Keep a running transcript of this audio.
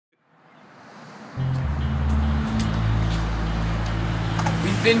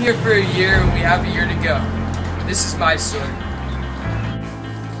We've been here for a year and we have a year to go. This is my story.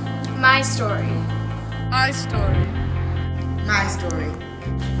 My story. My story. My story.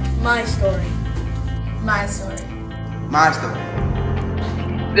 My story. My story. My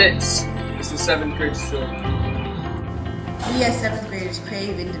story. This is the 7th grade story. We as 7th graders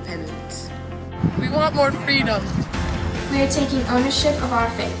crave independence. We want more freedom. We are taking ownership of our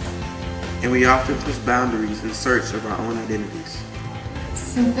faith. And we often push boundaries in search of our own identities.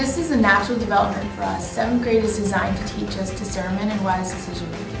 Since this is a natural development for us, 7th grade is designed to teach us discernment and wise decision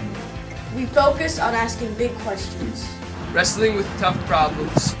making. We focus on asking big questions, Wrestling with tough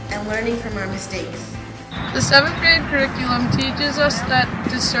problems, and learning from our mistakes. The 7th grade curriculum teaches us that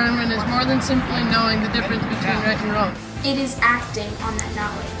discernment is more than simply knowing the difference between right and wrong. It is acting on that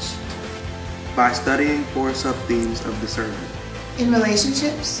knowledge. By studying 4 sub-themes of discernment. In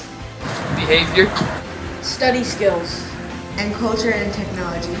relationships, behavior, study skills, and culture and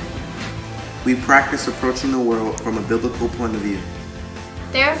technology. We practice approaching the world from a biblical point of view.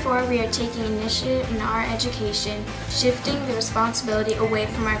 Therefore, we are taking initiative in our education, shifting the responsibility away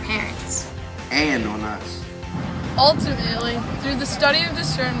from our parents. And on us. Ultimately, through the study of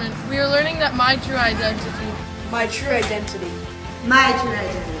discernment, we are learning that my true identity my true identity,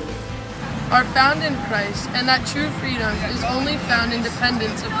 are found in Christ, and that true freedom is only found in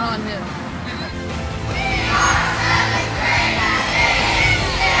dependence upon Him.